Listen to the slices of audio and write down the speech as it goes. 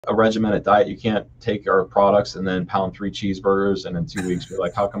a regimented diet. You can't take our products and then pound 3 cheeseburgers and in 2 weeks be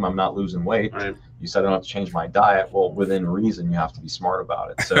like, how come I'm not losing weight? Right. You said I don't have to change my diet. Well, within reason, you have to be smart about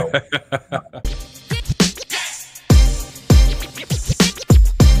it. So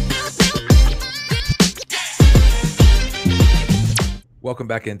Welcome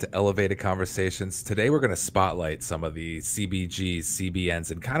back into Elevated Conversations. Today, we're going to spotlight some of the CBGs,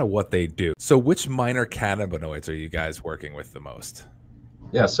 CBNs, and kind of what they do. So which minor cannabinoids are you guys working with the most?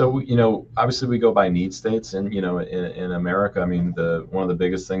 yeah, so obviously we go by need states, and in America, I mean, one of the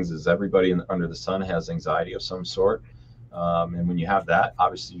biggest things is everybody under the sun has anxiety of some sort, and when you have that,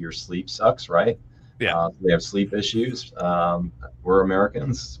 obviously your sleep sucks, right? Yeah. They have sleep issues. We're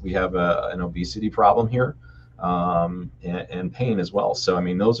Americans. We have an obesity problem here, and pain as well. So I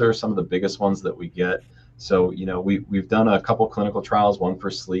mean, those are some of the biggest ones that we get. So we've done a couple clinical trials, one for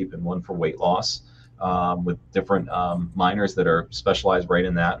sleep and one for weight loss. With different miners that are specialized right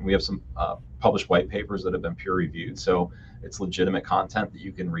in that. And we have some published white papers that have been peer reviewed. So it's legitimate content that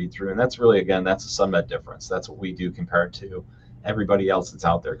you can read through. And that's really, again, that's a Sunmed difference. That's what we do compared to everybody else that's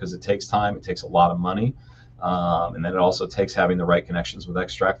out there, because it takes time, it takes a lot of money. And then it also takes having the right connections with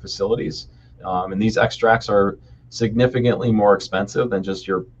extract facilities. And these extracts are significantly more expensive than just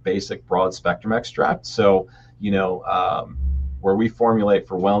your basic broad spectrum extract. So, where we formulate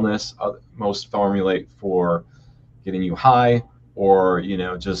for wellness, most formulate for getting you high, or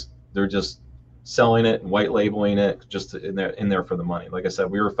they're just selling it and white labeling it just in there for the money. Like I said,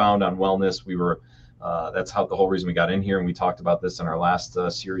 we were found on wellness. We were that's how the whole reason we got in here, and we talked about this in our last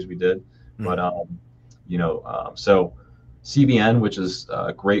series we did. But so CBN, which is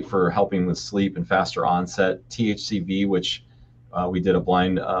great for helping with sleep and faster onset. THCV, which we did a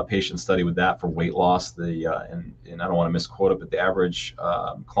blind patient study with that for weight loss. And I don't want to misquote it, but the average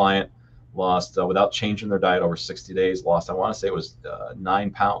client lost, without changing their diet over 60 days, lost, I want to say it was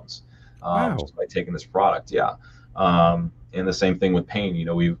 9 pounds just by taking this product. Yeah. And the same thing with pain.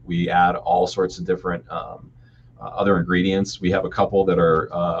 We add all sorts of different other ingredients. We have a couple that are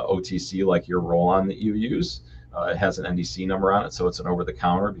OTC, like your roll-on that you use. It has an NDC number on it, so it's an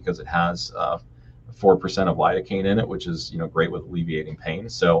over-the-counter because it has 4% of lidocaine in it, which is great with alleviating pain.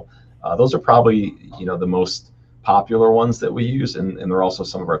 So those are probably the most popular ones that we use, and they're also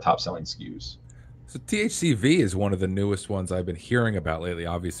some of our top selling SKUs. So THCV is one of the newest ones I've been hearing about lately,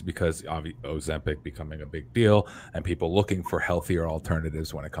 obviously because Ozempic becoming a big deal and people looking for healthier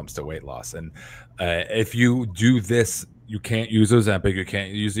alternatives when it comes to weight loss. And if you do this, you can't use Ozempic, you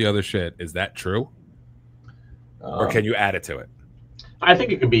can't use the other shit. Is that true? Or can you add it to it? I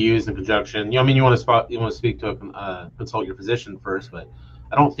think it can be used in conjunction. I mean, you want to speak to consult your physician first, but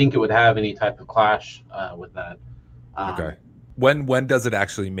I don't think it would have any type of clash with that. Okay. When does it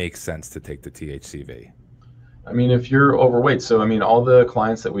actually make sense to take the THCV? I mean, if you're overweight, so I mean, all the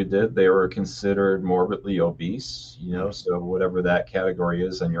clients that we did, they were considered morbidly obese, so whatever that category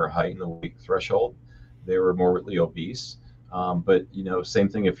is on your height and the weight threshold, they were morbidly obese. But same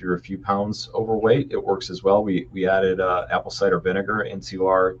thing, if you're a few pounds overweight, it works as well. We added apple cider vinegar into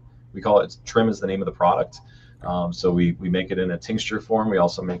we call it Trim is the name of the product. So we make it in a tincture form. We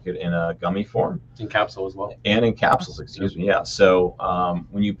also make it in a gummy form. In capsule as well. And in capsules, excuse me. Yeah. So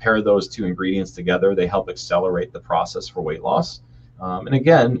when you pair those two ingredients together, they help accelerate the process for weight loss. And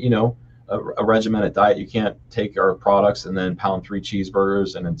again, a regimented diet, you can't take our products and then pound 3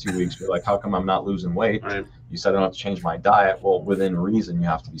 cheeseburgers and in 2 weeks be like, how come I'm not losing weight? Right. You said I don't have to change my diet. Well, within reason, you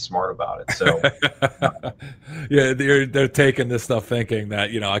have to be smart about it. So yeah, they're taking this stuff thinking that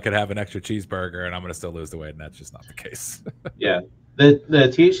I could have an extra cheeseburger and I'm going to still lose the weight, and that's just not the case. Yeah, the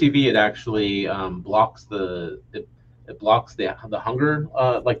THCV, it actually blocks it blocks the hunger,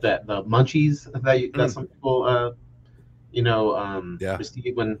 like the munchies that some people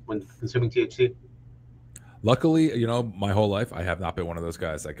receive when consuming THC. Luckily, my whole life, I have not been one of those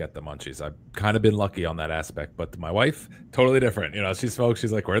guys that get the munchies. I've kind of been lucky on that aspect, but my wife, totally different. She smokes.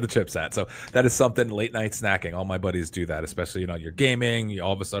 She's like, where are the chips at? So that is something, late night snacking. All my buddies do that, especially, you're gaming,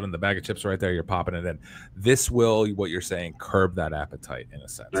 all of a sudden the bag of chips right there, you're popping it in. This will, what you're saying, curb that appetite in a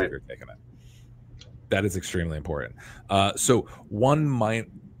sense, right, if you're taking it. That is extremely important. So one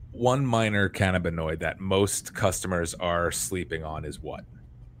minor cannabinoid that most customers are sleeping on is what?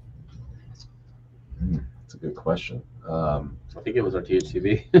 That's a good question. I think it was our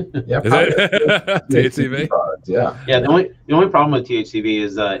THCV. Yeah, THCV. Product, yeah. Yeah. The only problem with THCV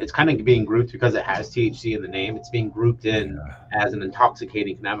is it's kind of being grouped because it has THC in the name. It's being grouped in as an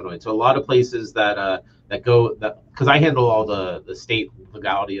intoxicating cannabinoid. So a lot of places that because I handle all the state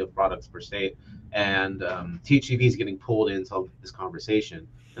legality of products per state, and THCV is getting pulled into this conversation,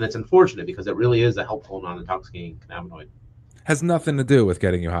 and it's unfortunate because it really is a helpful non-intoxicating cannabinoid. Has nothing to do with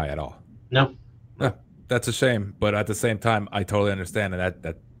getting you high at all. No. Yeah, that's a shame. But at the same time, I totally understand, and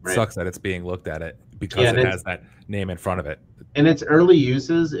that Right. sucks that it's being looked at it because it has that name in front of it. In its early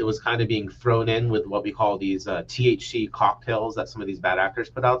uses, it was kind of being thrown in with what we call these THC cocktails that some of these bad actors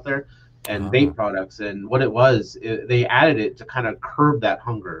put out there, and vape products. And what it was, they added it to kind of curb that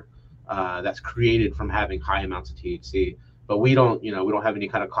hunger that's created from having high amounts of THC. But we don't, we don't have any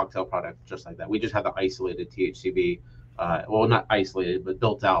kind of cocktail product just like that. We just have the isolated THCV, well, not isolated, but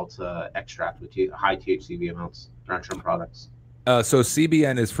built out extract with high THCV amounts in our trim products. So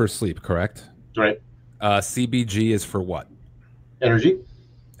CBN is for sleep, correct? Right. CBG is for what? Energy.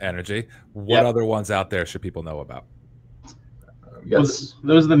 Energy. What other ones out there should people know about? Yes.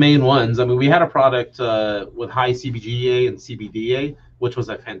 Well, those are the main ones. I mean, we had a product with high CBGA and CBDA, which was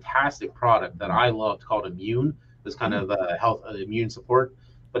a fantastic product that I loved called Immune. This kind of health immune support,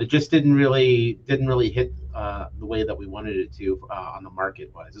 but it just didn't really hit the way that we wanted it to on the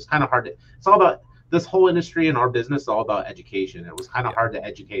market wise. It's kind of hard to. It's all about this whole industry and our business is all about education. It was kind of hard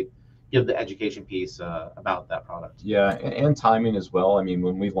to give the education piece about that product. Yeah, and timing as well. I mean,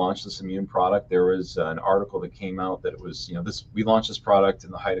 when we launched this immune product, there was an article that came out that it was, we launched this product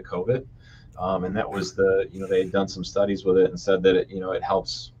in the height of COVID, and that was they had done some studies with it and said that it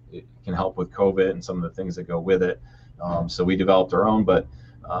can help with COVID and some of the things that go with it. So we developed our own, but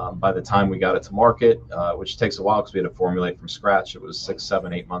by the time we got it to market, which takes a while because we had to formulate from scratch, it was 6,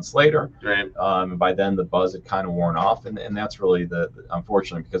 7, 8 months later. Right. And by then the buzz had kind of worn off, and that's really the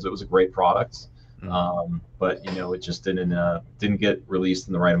unfortunate, because it was a great product, but it just didn't get released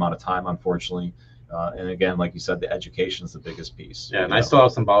in the right amount of time, unfortunately. And again, like you said, the education is the biggest piece. Yeah, and I still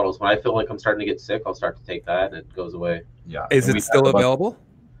have some bottles. When I feel like I'm starting to get sick, I'll start to take that, and it goes away. Yeah. Is it still available?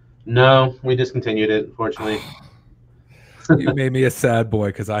 No, we discontinued it, unfortunately. You made me a sad boy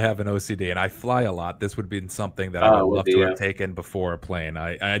because I have an OCD and I fly a lot. This would be something that I would love to have taken before a plane.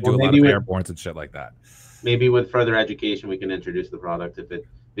 I do a lot of airbornes and shit like that. Maybe with further education, we can introduce the product if it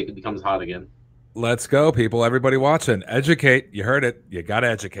becomes hot again. Let's go, people. Everybody watching, educate. You heard it. You got to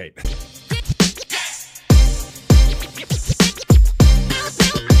educate.